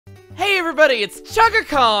Hey everybody, it's Chugga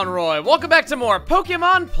Conroy! Welcome back to more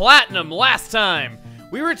Pokemon Platinum. Last time,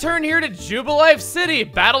 we returned here to Jubilife City,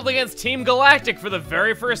 battled against Team Galactic for the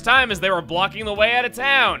very first time as they were blocking the way out of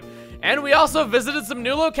town. And we also visited some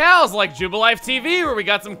new locales like Jubilife TV, where we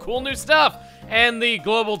got some cool new stuff, and the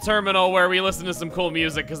Global Terminal, where we listened to some cool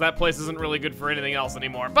music, because that place isn't really good for anything else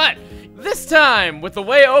anymore. But this time, with the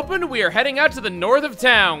way open, we are heading out to the north of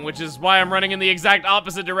town, which is why I'm running in the exact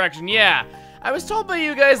opposite direction. Yeah, I was told by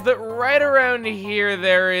you guys that right around here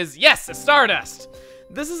there is, yes, a Stardust.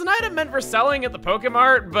 This is an item meant for selling at the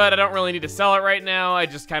Pokemart, but I don't really need to sell it right now. I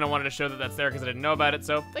just kind of wanted to show that that's there because I didn't know about it,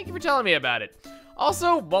 so thank you for telling me about it.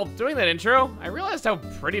 Also, while doing that intro, I realized how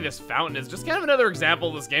pretty this fountain is. Just kind of another example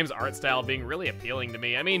of this game's art style being really appealing to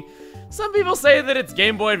me. I mean, some people say that it's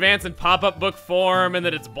Game Boy Advance in pop-up book form and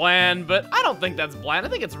that it's bland, but I don't think that's bland. I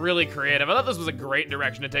think it's really creative. I thought this was a great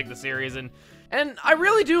direction to take the series in. And I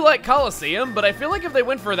really do like Colosseum, but I feel like if they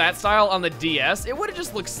went for that style on the DS, it would've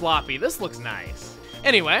just looked sloppy. This looks nice.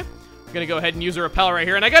 Anyway, I'm gonna go ahead and use a repel right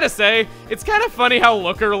here, and I gotta say, it's kind of funny how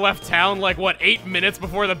Looker left town like, what, 8 minutes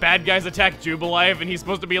before the bad guys attacked Jubilife, and he's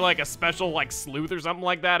supposed to be like a special, like, sleuth or something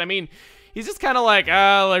like that. I mean, he's just kind of like,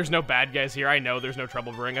 there's no bad guys here. I know there's no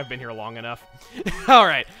trouble brewing. I've been here long enough.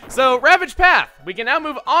 Alright, so Ravage Path. We can now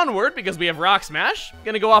move onward because we have Rock Smash.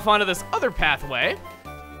 Gonna go off onto this other pathway.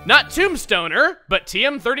 Not Tombstoner, but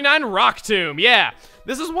TM39 Rock Tomb, yeah.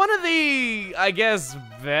 This is one of the, I guess,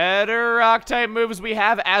 better Rock-type moves we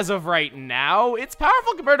have as of right now. It's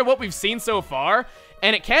powerful compared to what we've seen so far,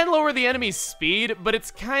 and it can lower the enemy's speed, but it's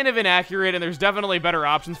kind of inaccurate, and there's definitely better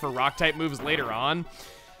options for Rock-type moves later on.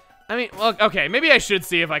 I mean, well, okay, maybe I should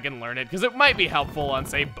see if I can learn it, because it might be helpful on,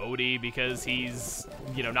 say, Bodhi, because he's,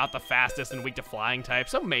 you know, not the fastest and weak to flying type,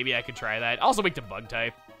 so maybe I could try that. Also weak to bug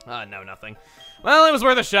type. No, nothing. Well, it was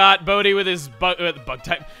worth a shot. Bodhi with his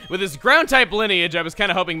with his ground type lineage, I was kind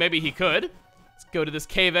of hoping maybe he could. Let's go to this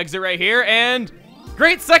cave exit right here, and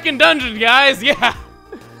great second dungeon, guys. Yeah.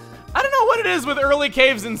 I don't know what it is with early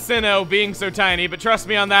caves in Sinnoh being so tiny, but trust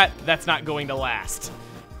me on that, that's not going to last.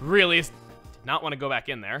 Really, did not want to go back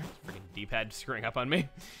in there. Freaking D-pad screwing up on me.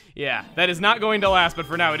 Yeah, that is not going to last, but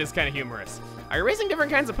for now it is kind of humorous. Are you raising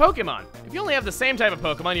different kinds of Pokemon? If you only have the same type of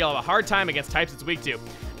Pokemon, you'll have a hard time against types it's weak to.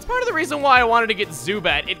 It's part of the reason why I wanted to get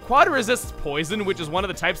Zubat. It quad resists poison, which is one of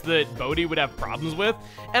the types that Bodhi would have problems with.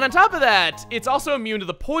 And on top of that, it's also immune to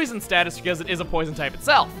the poison status because it is a poison type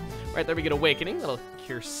itself. Right there we get Awakening, that'll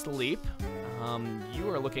cure sleep. You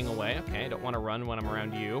are looking away. Okay, I don't want to run when I'm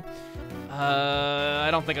around you. I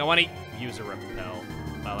don't think I want to use a repel.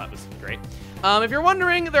 Well, that was great. If you're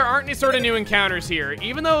wondering, there aren't any sort of new encounters here.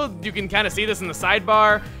 Even though you can kind of see this in the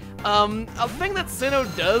sidebar, a thing that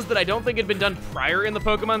Sinnoh does that I don't think had been done prior in the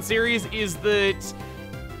Pokemon series is that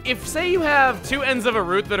if, say, you have two ends of a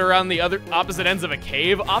route that are on the opposite ends of a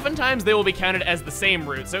cave, oftentimes they will be counted as the same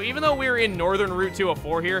route. So even though we're in Northern Route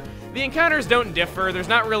 204 here, the encounters don't differ. There's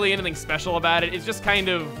not really anything special about it. It's just kind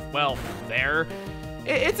of, well, there.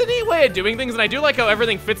 It's a neat way of doing things, and I do like how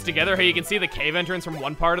everything fits together, how you can see the cave entrance from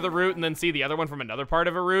one part of the route and then see the other one from another part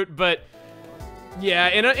of a route, but yeah,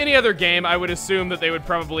 in any other game, I would assume that they would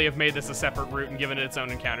probably have made this a separate route and given it its own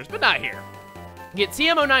encounters, but not here. Get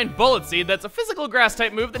TM09 Bullet Seed. That's a physical grass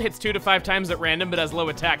type move that hits 2 to 5 times at random but has low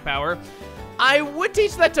attack power. I would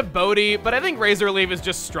teach that to Bodhi, but I think Razor Leaf is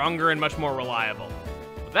just stronger and much more reliable.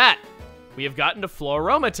 With that, we have gotten to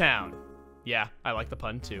Floaroma Town. Yeah, I like the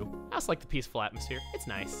pun too. I also like the peaceful atmosphere. It's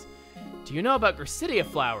nice. Do you know about Gracidia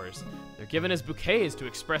flowers? They're given as bouquets to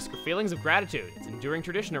express feelings of gratitude. It's an enduring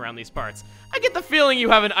tradition around these parts. I get the feeling you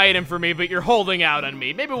have an item for me, but you're holding out on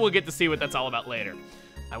me. Maybe we'll get to see what that's all about later.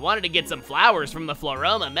 I wanted to get some flowers from the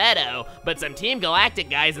Floaroma meadow, but some Team Galactic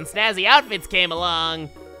guys in snazzy outfits came along.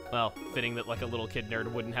 Well, fitting that like a little kid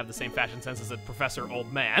nerd wouldn't have the same fashion sense as a Professor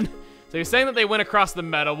Old Man. So you're saying that they went across the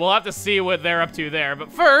meadow. We'll have to see what they're up to there,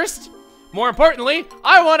 but first, more importantly,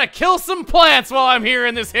 I want to kill some plants while I'm here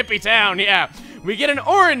in this hippie town, yeah. We get an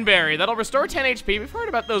Oran Berry, that'll restore 10 HP, we've heard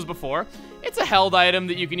about those before. It's a held item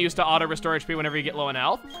that you can use to auto-restore HP whenever you get low in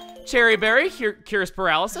health. Cherry Berry cures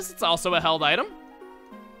paralysis, it's also a held item.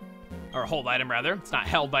 Or a hold item, rather. It's not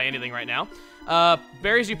held by anything right now.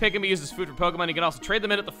 Berries you pick can be used as food for Pokemon, you can also trade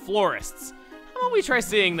them in at the florists. How about we try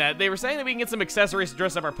seeing that? They were saying that we can get some accessories to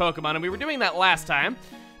dress up our Pokemon, and we were doing that last time.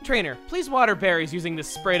 Trainer, please water berries using this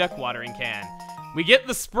Spray Duck watering can. We get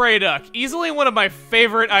the Spray Duck, easily one of my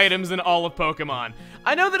favorite items in all of Pokemon.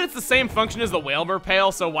 I know that it's the same function as the Whalmer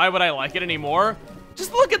Pail, so why would I like it anymore?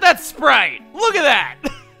 Just look at that sprite! Look at that!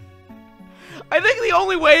 I think the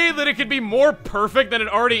only way that it could be more perfect than it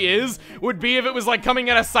already is would be if it was like coming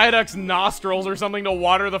out of Psyduck's nostrils or something to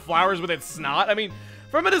water the flowers with its snot. I mean,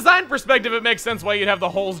 From a design perspective, it makes sense why you'd have the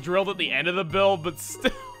holes drilled at the end of the build, but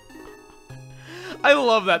still. I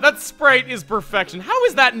love that. That sprite is perfection. How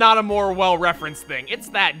is that not a more well-referenced thing? It's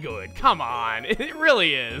that good. Come on. It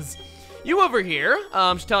really is. You over here,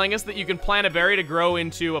 she's telling us that you can plant a berry to grow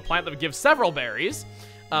into a plant that would give several berries.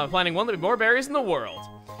 Planting one that would be more berries in the world.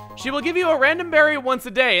 She will give you a random berry once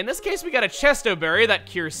a day. In this case, we got a chesto berry that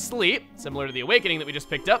cures sleep, similar to the awakening that we just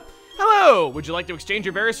picked up. Hello! Would you like to exchange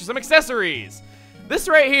your berries for some accessories? This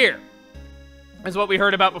right here is what we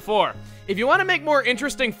heard about before. If you want to make more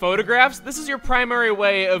interesting photographs, this is your primary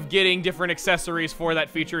way of getting different accessories for that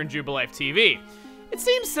feature in Jubilife TV. It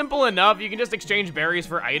seems simple enough. You can just exchange berries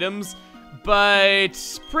for items,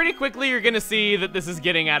 but pretty quickly you're gonna see that this is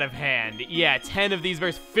getting out of hand. Yeah, 10 of these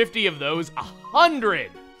berries, 50 of those,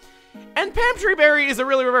 100. And Palm Tree Berry is a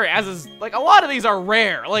really rare berry, as is, like, a lot of these are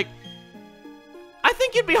rare. Like, I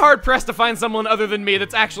think you'd be hard-pressed to find someone other than me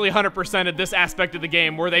that's actually 100%ed this aspect of the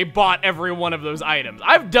game where they bought every one of those items.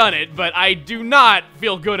 I've done it, but I do not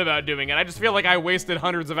feel good about doing it. I just feel like I wasted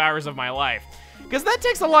hundreds of hours of my life. Because that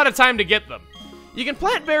takes a lot of time to get them. You can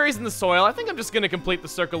plant berries in the soil. I think I'm just going to complete the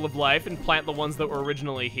circle of life and plant the ones that were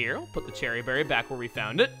originally here. We'll put the cherry berry back where we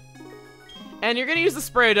found it. And you're going to use the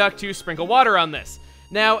spray duct to sprinkle water on this.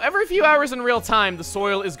 Now, every few hours in real time, the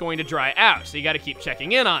soil is going to dry out, so you got to keep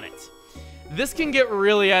checking in on it. This can get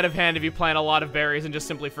really out of hand if you plant a lot of berries and just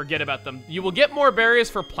simply forget about them. You will get more berries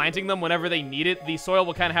for planting them whenever they need it. The soil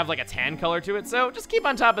will kind of have like a tan color to it, so just keep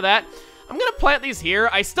on top of that. I'm gonna plant these here.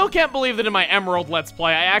 I still can't believe that in my Emerald Let's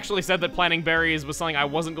Play, I actually said that planting berries was something I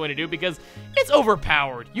wasn't going to do because it's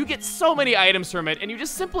overpowered. You get so many items from it, and you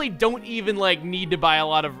just simply don't even like need to buy a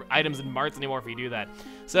lot of items in marts anymore if you do that.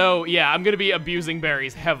 So yeah, I'm gonna be abusing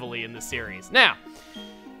berries heavily in this series. Now,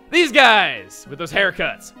 these guys with those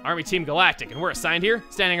haircuts. Army Team Galactic, and we're assigned here,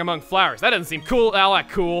 standing among flowers. That doesn't seem cool, all that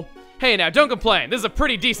cool. Hey now, don't complain. This is a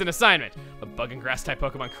pretty decent assignment. But bug and grass type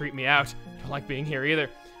Pokemon creep me out. I don't like being here either.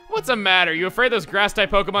 What's the matter? You afraid those grass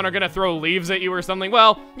type Pokemon are gonna throw leaves at you or something?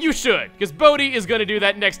 Well, you should, because Bodhi is gonna do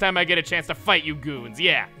that next time I get a chance to fight you goons,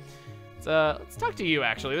 yeah. Let's talk to you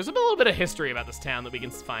actually. There's a little bit of history about this town that we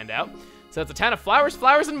can find out. So it's a town of flowers,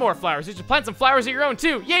 flowers, and more flowers. You should plant some flowers of your own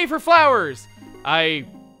too. Yay for flowers! I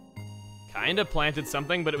kinda planted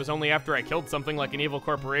something, but it was only after I killed something like an evil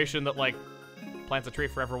corporation that like plants a tree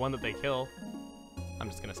for every one that they kill. I'm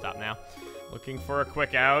just gonna stop now. Looking for a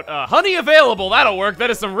quick out. Honey available, that'll work. That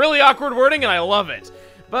is some really awkward wording and I love it.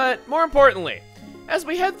 But more importantly, as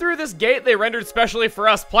we head through this gate they rendered specially for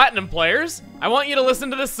us Platinum players, I want you to listen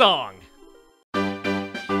to this song.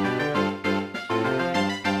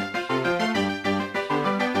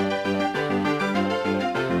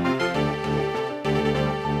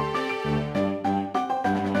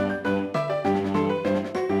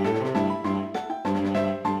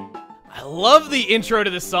 Love the intro to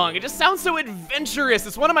this song. It just sounds so adventurous.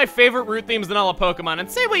 It's one of my favorite route themes in all of Pokemon. And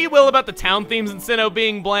say what you will about the town themes in Sinnoh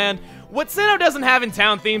being bland, what Sinnoh doesn't have in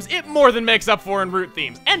town themes, it more than makes up for in route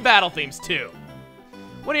themes. And battle themes, too.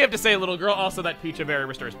 What do you have to say, little girl? Also, that Pecha Berry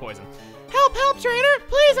restores poison. Help, help, trainer!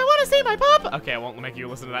 Please, I want to see my papa! Okay, I won't make you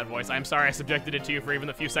listen to that voice. I'm sorry I subjected it to you for even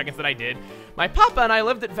the few seconds that I did. My papa and I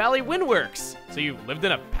lived at Valley Windworks. So you lived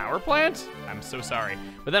in a power plant? I'm so sorry.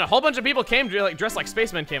 But then a whole bunch of people came dressed like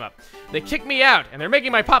spacemen came up. They kicked me out, and they're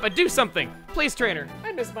making my papa do something. Please, trainer,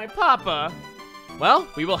 I miss my papa. Well,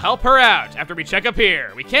 we will help her out after we check up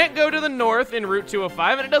here. We can't go to the north in Route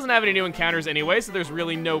 205, and it doesn't have any new encounters anyway, so there's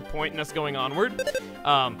really no point in us going onward.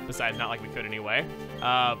 Besides, not like we could anyway.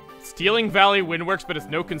 Stealing Valley Windworks, but it's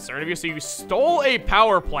no concern of you, so you stole a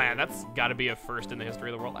power plant. That's gotta be a first in the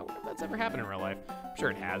history of the world. I wonder if that's ever happened in real life. I'm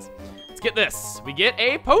sure it has. Let's get this. We get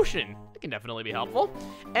a potion. Can definitely be helpful.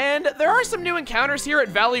 And there are some new encounters here at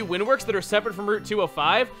Valley Windworks that are separate from Route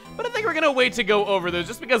 205, but I think we're gonna wait to go over those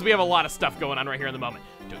just because we have a lot of stuff going on right here in the moment.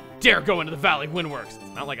 Don't dare go into the Valley Windworks.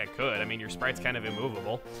 It's not like I could. I mean, your sprite's kind of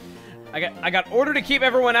immovable. I got order to keep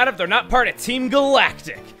everyone out if they're not part of Team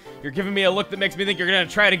Galactic. You're giving me a look that makes me think you're gonna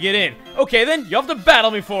try to get in. Okay then, you'll have to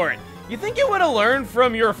battle me for it. You think you would have learned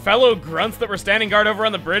from your fellow grunts that were standing guard over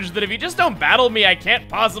on the bridge that if you just don't battle me, I can't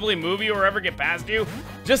possibly move you or ever get past you?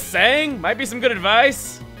 Just saying, might be some good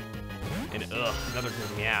advice. And ugh, another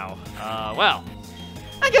good meow. Well,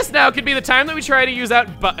 I guess now could be the time that we try to use bite.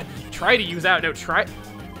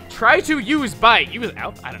 Use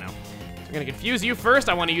out? I don't know. So I'm gonna confuse you first.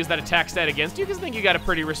 I want to use that attack stat against you because I think you got a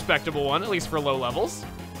pretty respectable one, at least for low levels.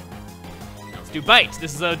 Do bite.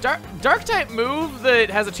 This is a dark type move that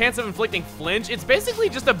has a chance of inflicting flinch. It's basically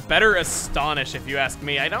just a better astonish if you ask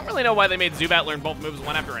me. I don't really know why they made Zubat learn both moves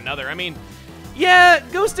one after another. I mean, yeah,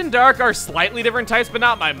 Ghost and Dark are slightly different types, but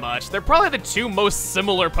not by much. They're probably the two most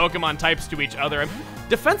similar Pokemon types to each other.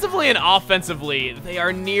 defensively and offensively, they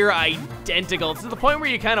are near identical. It's to the point where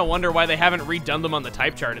you kind of wonder why they haven't redone them on the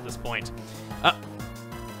type chart at this point.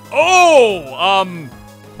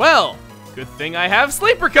 Well, good thing I have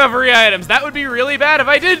sleep recovery items. That would be really bad if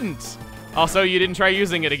I didn't. Also, you didn't try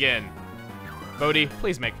using it again. Bodhi,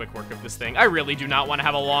 please make quick work of this thing. I really do not want to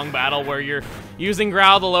have a long battle where you're using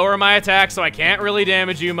Growl to lower my attack so I can't really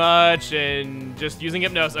damage you much, and just using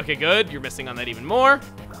Hypnosis. Okay, good. You're missing on that even more.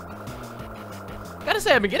 Gotta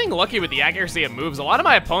say, I've been getting lucky with the accuracy of moves. A lot of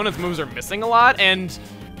my opponent's moves are missing a lot, and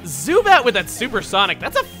Zubat with that Supersonic,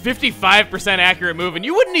 that's a 55% accurate move, and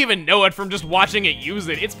you wouldn't even know it from just watching it use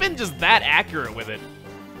it. It's been just that accurate with it.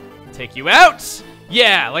 Take you out.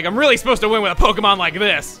 Yeah, like I'm really supposed to win with a Pokemon like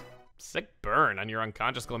this. Sick burn on your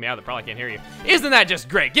unconscious Glameow that probably can't hear you. Isn't that just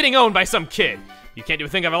great? Getting owned by some kid. You can't do a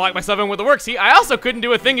thing if I lock myself in with the work. See, I also couldn't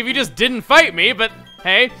do a thing if you just didn't fight me, but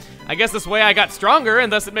hey, I guess this way I got stronger,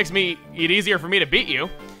 and thus it makes it easier for me to beat you.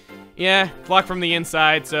 Yeah, blocked from the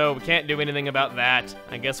inside, so we can't do anything about that.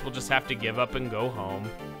 I guess we'll just have to give up and go home.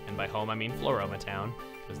 And by home, I mean Floaroma Town,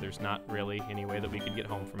 because there's not really any way that we could get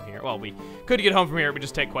home from here. Well, we could get home from here, it would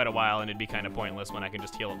just take quite a while, and it'd be kind of pointless when I can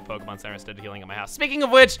just heal at the Pokemon Center instead of healing at my house. Speaking of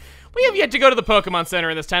which, we have yet to go to the Pokemon Center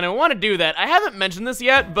in this town, and we want to do that. I haven't mentioned this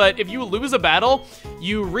yet, but if you lose a battle,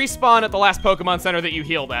 you respawn at the last Pokemon Center that you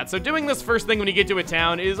healed at. So doing this first thing when you get to a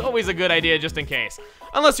town is always a good idea just in case.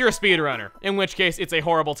 Unless you're a speedrunner, in which case it's a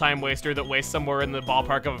horrible time waster that wastes somewhere in the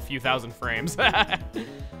ballpark of a few thousand frames.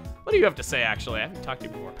 What do you have to say, actually? I haven't talked to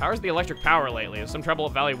you before. How's the electric power lately? There's some trouble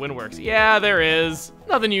at Valley Windworks. Yeah, there is.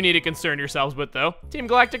 Nothing you need to concern yourselves with, though. Team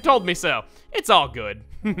Galactic told me so. It's all good.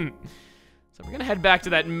 So we're gonna head back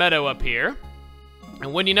to that meadow up here.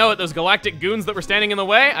 And when you know it, those galactic goons that were standing in the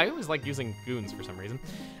way, I always like using goons for some reason.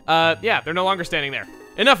 Yeah, they're no longer standing there.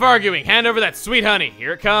 Enough arguing, hand over that sweet honey.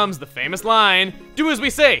 Here it comes, the famous line. Do as we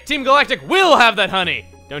say, Team Galactic will have that honey.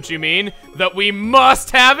 Don't you mean that we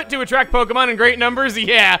must have it to attract Pokemon in great numbers?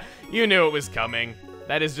 Yeah, you knew it was coming.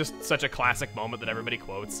 That is just such a classic moment that everybody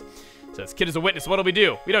quotes. So this kid is a witness, what'll we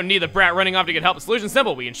do? We don't need the brat running off to get help. The solution's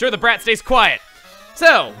simple, we ensure the brat stays quiet.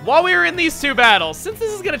 So, while we were in these two battles, since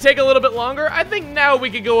this is gonna take a little bit longer, I think now we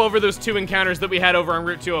could go over those two encounters that we had over on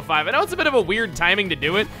Route 205. I know it's a bit of a weird timing to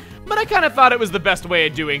do it, but I kind of thought it was the best way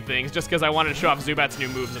of doing things, just because I wanted to show off Zubat's new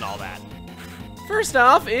moves and all that. First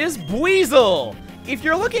off is Buizel. If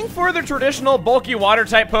you're looking for the traditional bulky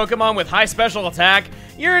water-type Pokemon with high special attack,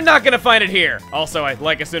 you're not gonna find it here. Also, I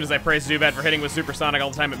like as soon as I praised Zubat for hitting with Supersonic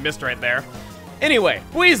all the time, it missed right there. Anyway,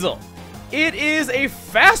 Buizel. It is a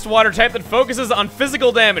fast water type that focuses on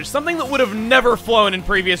physical damage, something that would have never flown in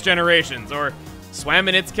previous generations, or swam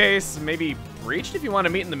in its case, maybe breached if you want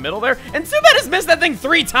to meet in the middle there. And Zubat has missed that thing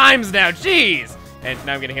 3 times now, jeez! And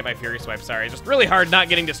now I'm getting hit by Fury Swipe, sorry. It's just really hard not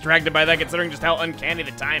getting distracted by that considering just how uncanny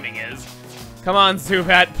the timing is. Come on,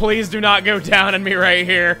 Zubat, please do not go down on me right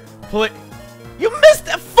here. Please. You missed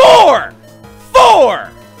it! 4!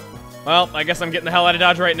 4! Well, I guess I'm getting the hell out of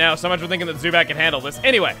Dodge right now. So much for thinking that Zubat can handle this.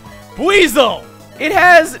 Anyway, Buizel! It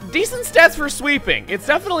has decent stats for sweeping. It's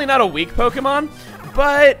definitely not a weak Pokemon,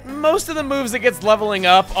 but most of the moves it gets leveling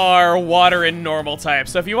up are water and normal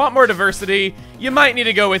types. So if you want more diversity, you might need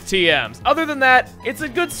to go with TMs. Other than that, it's a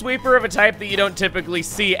good sweeper of a type that you don't typically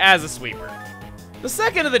see as a sweeper. The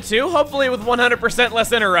second of the two, hopefully with 100%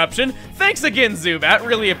 less interruption, thanks again Zubat,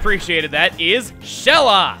 really appreciated that, is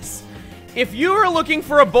Shellos. If you are looking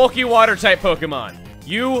for a bulky water type Pokemon,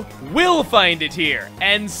 you will find it here,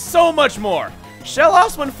 and so much more.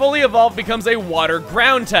 Shellos, when fully evolved, becomes a water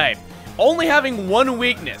ground type, only having one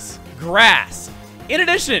weakness, grass. In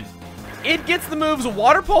addition, it gets the moves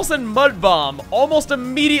Water Pulse and Mud Bomb almost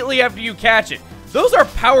immediately after you catch it. Those are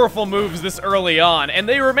powerful moves this early on, and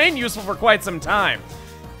they remain useful for quite some time.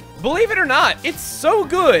 Believe it or not, it's so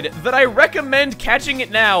good that I recommend catching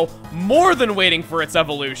it now more than waiting for its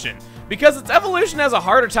evolution. Because its evolution has a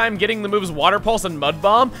harder time getting the moves Water Pulse and Mud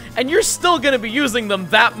Bomb, and you're still gonna be using them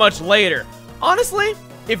that much later. Honestly,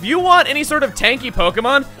 if you want any sort of tanky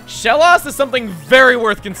Pokemon, Shellos is something very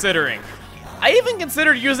worth considering. I even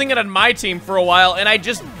considered using it on my team for a while, and I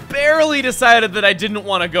just barely decided that I didn't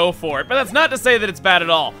want to go for it. But that's not to say that it's bad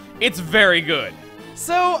at all. It's very good.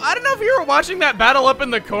 So, I don't know if you were watching that battle up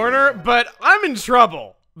in the corner, but I'm in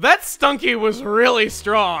trouble. That Stunky was really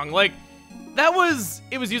strong. Like,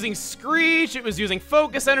 it was using Screech, it was using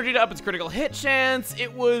Focus Energy to up its critical hit chance,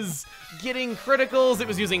 it was getting criticals, it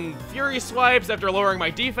was using Fury Swipes after lowering my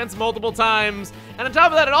defense multiple times, and on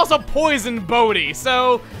top of that, it also poisoned Bodhi,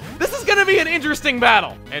 so this is gonna be an interesting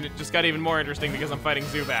battle. And it just got even more interesting because I'm fighting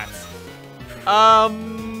Zubats.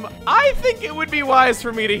 I think it would be wise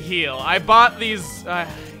for me to heal. I bought these, I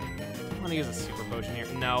want to use a super potion here.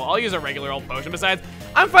 No, I'll use a regular old potion. Besides,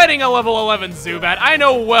 I'm fighting a level 11 Zubat. I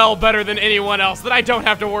know well better than anyone else that I don't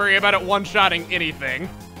have to worry about it one-shotting anything.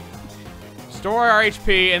 Store our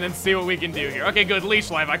HP and then see what we can do here. Okay, good.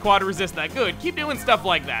 Leech Life. I quad resist that. Good. Keep doing stuff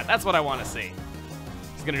like that. That's what I want to see.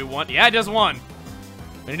 He's gonna do one. Yeah, it does one.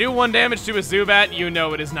 When you do 1 damage to a Zubat, you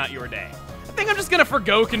know it is not your day. I think I'm just gonna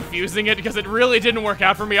forgo confusing it because it really didn't work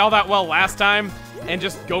out for me all that well last time. And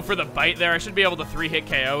just go for the bite there. I should be able to 3-hit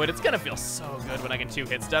KO it. It's gonna feel so good when I can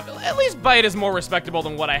 2-hit stuff. At least bite is more respectable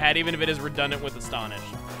than what I had, even if it is redundant with Astonish.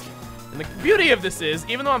 And the beauty of this is,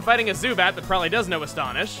 even though I'm fighting a Zubat that probably does know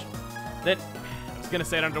Astonish, that I was gonna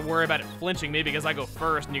say I don't have to worry about it flinching me because I go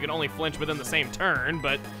first and you can only flinch within the same turn,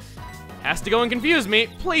 but has to go and confuse me.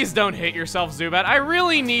 Please don't hit yourself, Zubat. I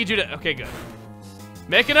really need you to. Okay, good.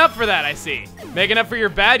 Making up for that, I see. Making up for your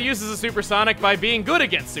bad uses of Supersonic by being good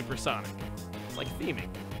against Supersonic. Like theming.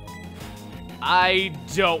 I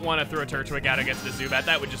don't want to throw Turtwig out against the Zubat.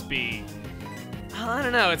 That would just be, I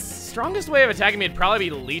don't know. Its strongest way of attacking me would probably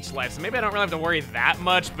be Leech Life, so maybe I don't really have to worry that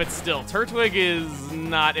much, but still, Turtwig is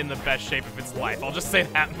not in the best shape of its life. I'll just say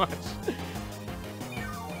that much.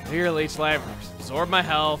 Do your Leech Life, absorb my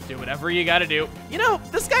health, do whatever you gotta do. You know,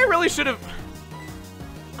 this guy really should have,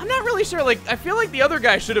 I'm not really sure, like, I feel like the other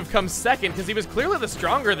guy should have come second because he was clearly the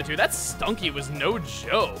stronger of the two. That Stunky was no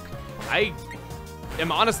joke. I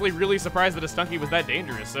am honestly really surprised that a Stunky was that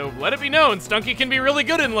dangerous, so let it be known, Stunky can be really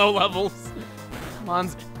good in low levels. Come on,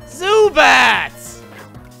 Zubat!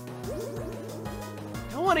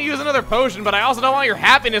 I don't want to use another potion, but I also don't want your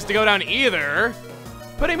happiness to go down either.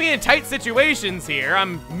 Putting me in tight situations here.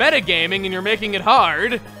 I'm metagaming and you're making it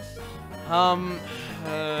hard.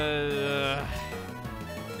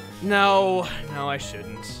 No, I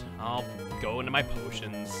shouldn't. I'll go into my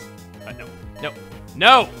potions.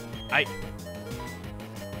 No, I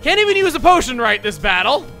can't even use a potion right this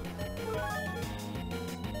battle.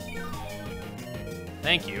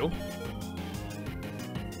 Thank you.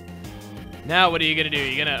 Now what are you gonna do?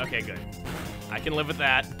 You're gonna, okay, good. I can live with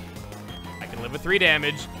that. I can live with 3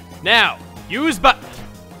 damage. Now, use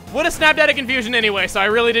would have snapped out of confusion anyway, so I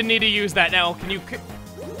really didn't need to use that. Now, can you,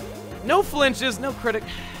 no flinches, no critic.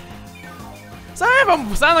 Sorry if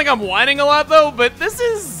I sound like I'm whining a lot though, but this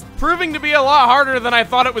is proving to be a lot harder than I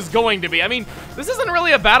thought it was going to be. I mean, this isn't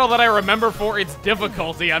really a battle that I remember for its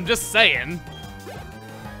difficulty, I'm just saying.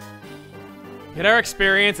 Get our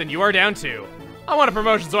experience, and you are down 2. I want a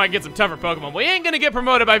promotion so I can get some tougher Pokemon. We ain't gonna get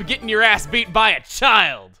promoted by getting your ass beat by a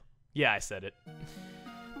child. Yeah, I said it.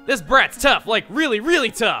 This brat's tough, like really, really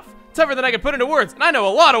tough. Tougher than I can put into words, and I know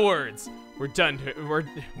a lot of words. We're done for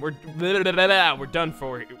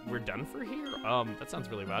here? That sounds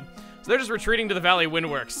really bad. So they're just retreating to the Valley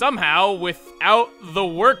Windworks. Somehow, without the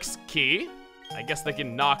Works key. I guess they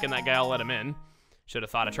can knock and that guy will let him in. Should have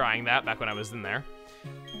thought of trying that back when I was in there.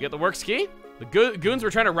 You get the Works key? The goons were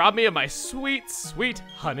trying to rob me of my sweet, sweet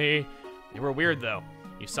honey. They were weird though.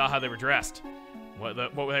 You saw how they were dressed. What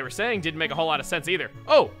they were saying didn't make a whole lot of sense either.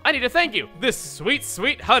 Oh, I need to thank you. This sweet,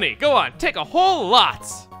 sweet honey. Go on, take a whole lot.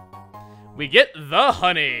 We get the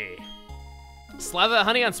honey. Slather that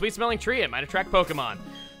honey on sweet-smelling tree. It might attract Pokemon.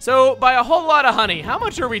 So, by a whole lot of honey, how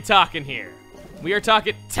much are we talking here? We are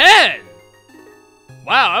talking 10!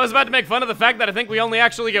 Wow, I was about to make fun of the fact that I think we only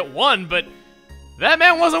actually get 1, but that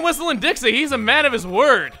man wasn't whistling Dixie. He's a man of his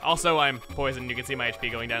word. Also, I'm poisoned. You can see my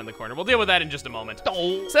HP going down in the corner. We'll deal with that in just a moment.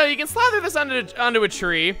 So, you can slather this onto a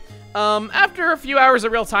tree. After a few hours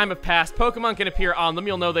of real time have passed, Pokemon can appear on them.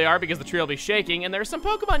 You'll know they are because the tree will be shaking, and there's some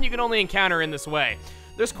Pokemon you can only encounter in this way.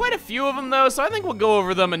 There's quite a few of them, though, so I think we'll go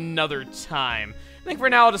over them another time. I think for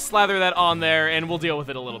now, I'll just slather that on there, and we'll deal with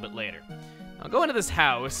it a little bit later. I'll go into this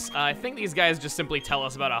house. I think these guys just simply tell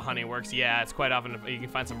us about how honey works. Yeah, it's quite often you can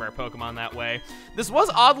find some rare Pokemon that way. This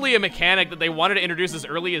was oddly a mechanic that they wanted to introduce as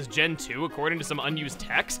early as Gen 2, according to some unused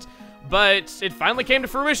text, but it finally came to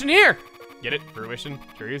fruition here. Get it? Fruition?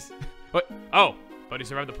 Trees? What? Oh, but he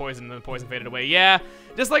survived the poison, and then the poison faded away. Yeah,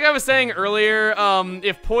 just like I was saying earlier,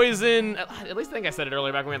 if poison, at least I think I said it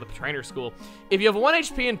earlier back when we had the trainer school, if you have 1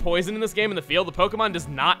 HP and poison in this game in the field, the Pokemon does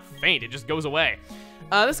not faint, it just goes away.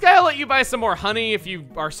 This guy will let you buy some more honey if you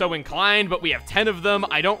are so inclined, but we have 10 of them.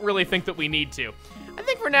 I don't really think that we need to. I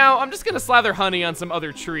think for now, I'm just gonna slather honey on some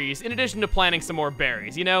other trees, in addition to planting some more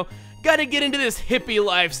berries, you know? Gotta get into this hippie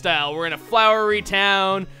lifestyle. We're in a flowery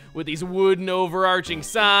town with these wooden overarching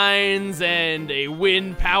signs and a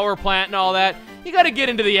wind power plant and all that. You gotta get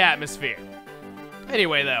into the atmosphere.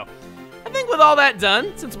 Anyway, though, I think with all that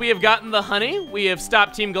done, since we have gotten the honey, we have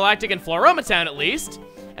stopped Team Galactic in Floaroma Town at least,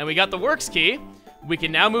 and we got the Works key, we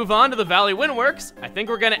can now move on to the Valley Windworks. I think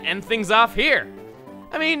we're gonna end things off here.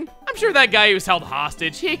 I mean, I'm sure that guy who's held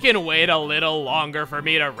hostage, he can wait a little longer for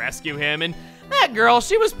me to rescue him, and That girl,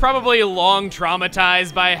 she was probably long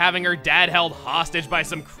traumatized by having her dad held hostage by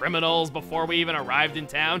some criminals before we even arrived in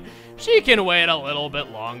town. She can wait a little bit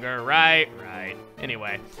longer, right?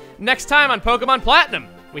 Anyway, next time on Pokemon Platinum,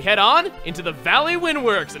 we head on into the Valley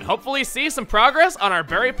Windworks and hopefully see some progress on our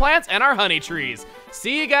berry plants and our honey trees.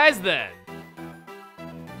 See you guys then.